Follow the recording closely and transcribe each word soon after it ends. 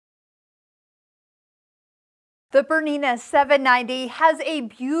The Bernina 790 has a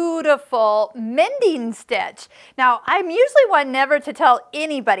beautiful mending stitch. Now, I'm usually one never to tell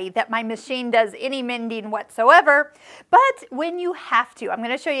anybody that my machine does any mending whatsoever, but when you have to, I'm going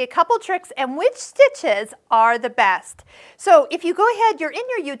to show you a couple tricks and which stitches are the best. So if you go ahead, you're in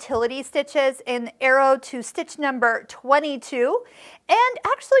your utility stitches and arrow to stitch number 22, and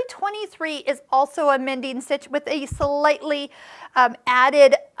actually 23 is also a mending stitch with a slightly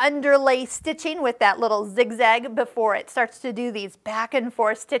added underlay stitching with that little zigzag before it starts to do these back and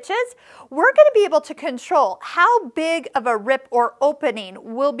forth stitches. We're going to be able to control how big of a rip or opening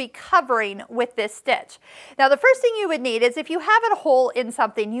we'll be covering with this stitch. Now, the first thing you would need is if you have a hole in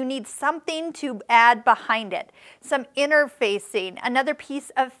something, you need something to add behind it. Some interfacing, another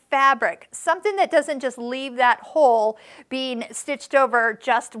piece of fabric, something that doesn't just leave that hole being stitched over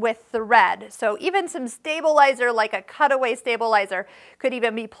just with thread. So even some stabilizer, like a cutaway stabilizer, could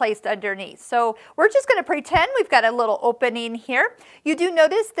even be placed underneath. So we're just going to pretend we've got a little opening here. You do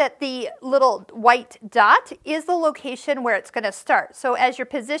notice that the little white dot is the location where it's going to start. So as you're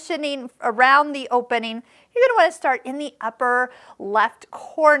positioning around the opening, you're going to want to start in the upper left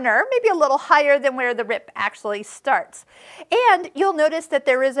corner, maybe a little higher than where the rip actually starts. And you'll notice that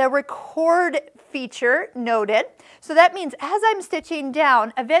there is a record feature noted. So that means as I'm stitching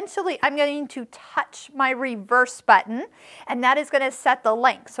down, eventually I'm going to touch my reverse button, and that is going to set the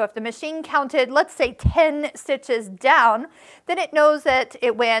length. So if the machine counted, let's say 10 stitches down, then it knows that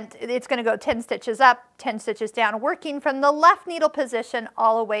it's going to go 10 stitches up, 10 stitches down, working from the left needle position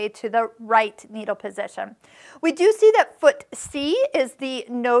all the way to the right needle position. We do see that foot C is the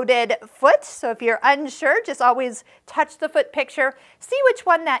noted foot, so if you're unsure, just always touch the foot picture, see which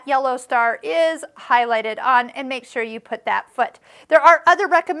one that yellow star is highlighted on, and make sure you put that foot. There are other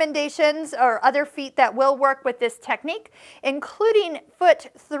recommendations or other feet that will work with this technique, including foot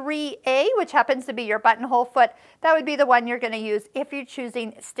 3A, which happens to be your buttonhole foot. That would be the one you're going to use if you're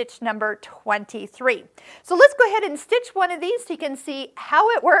choosing stitch number 23. So let's go ahead and stitch one of these so you can see how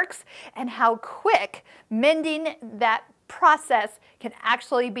it works and how quick mending that process can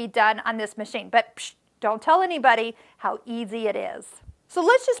actually be done on this machine. But don't tell anybody how easy it is. So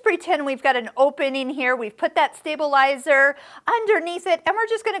let's just pretend we've got an opening here. We've put that stabilizer underneath it, and we're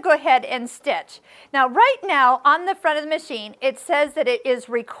just going to go ahead and stitch. Now, right now on the front of the machine, it says that it is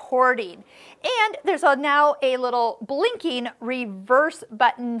recording. And there's now a little blinking reverse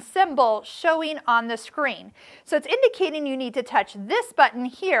button symbol showing on the screen. So it's indicating you need to touch this button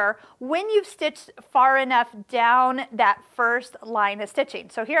here when you've stitched far enough down that first line of stitching.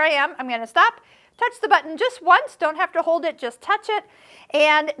 So here I am. I'm going to stop. Touch the button just once, don't have to hold it, just touch it.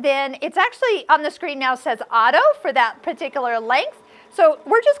 And then it's actually on the screen now says auto for that particular length. So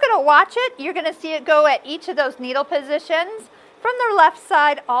we're just going to watch it. You're going to see it go at each of those needle positions from the left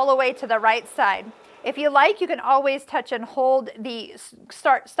side all the way to the right side. If you like, you can always touch and hold the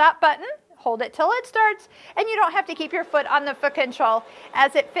stop button. Hold it till it starts, and you don't have to keep your foot on the foot control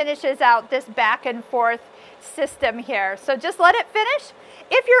as it finishes out this back and forth system here. So just let it finish.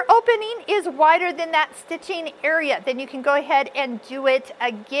 If your opening is wider than that stitching area, then you can go ahead and do it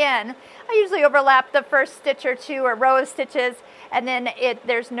again. I usually overlap the first stitch or two or row of stitches, and then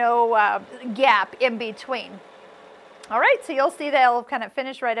there's no gap in between. All right, so you'll see that it'll kind of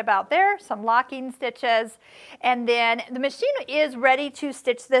finish right about there, some locking stitches, and then the machine is ready to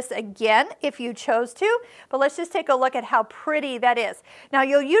stitch this again if you chose to, but let's just take a look at how pretty that is. Now,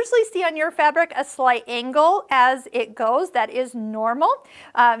 you'll usually see on your fabric a slight angle as it goes. That is normal,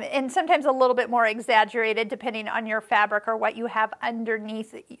 and sometimes a little bit more exaggerated depending on your fabric or what you have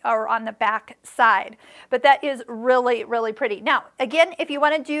underneath or on the back side, but that is really, really pretty. Now, again, if you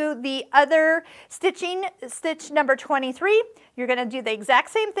want to do the other stitching, stitch number 23, you're going to do the exact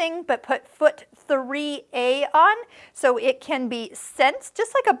same thing, but put foot 3A on so it can be sensed,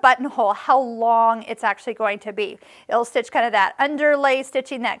 just like a buttonhole, how long it's actually going to be. It'll stitch kind of that underlay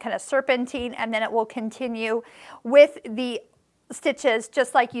stitching, that kind of serpentine, and then it will continue with the stitches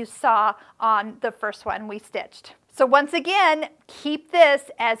just like you saw on the first one we stitched. So once again, keep this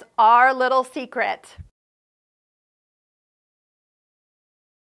as our little secret.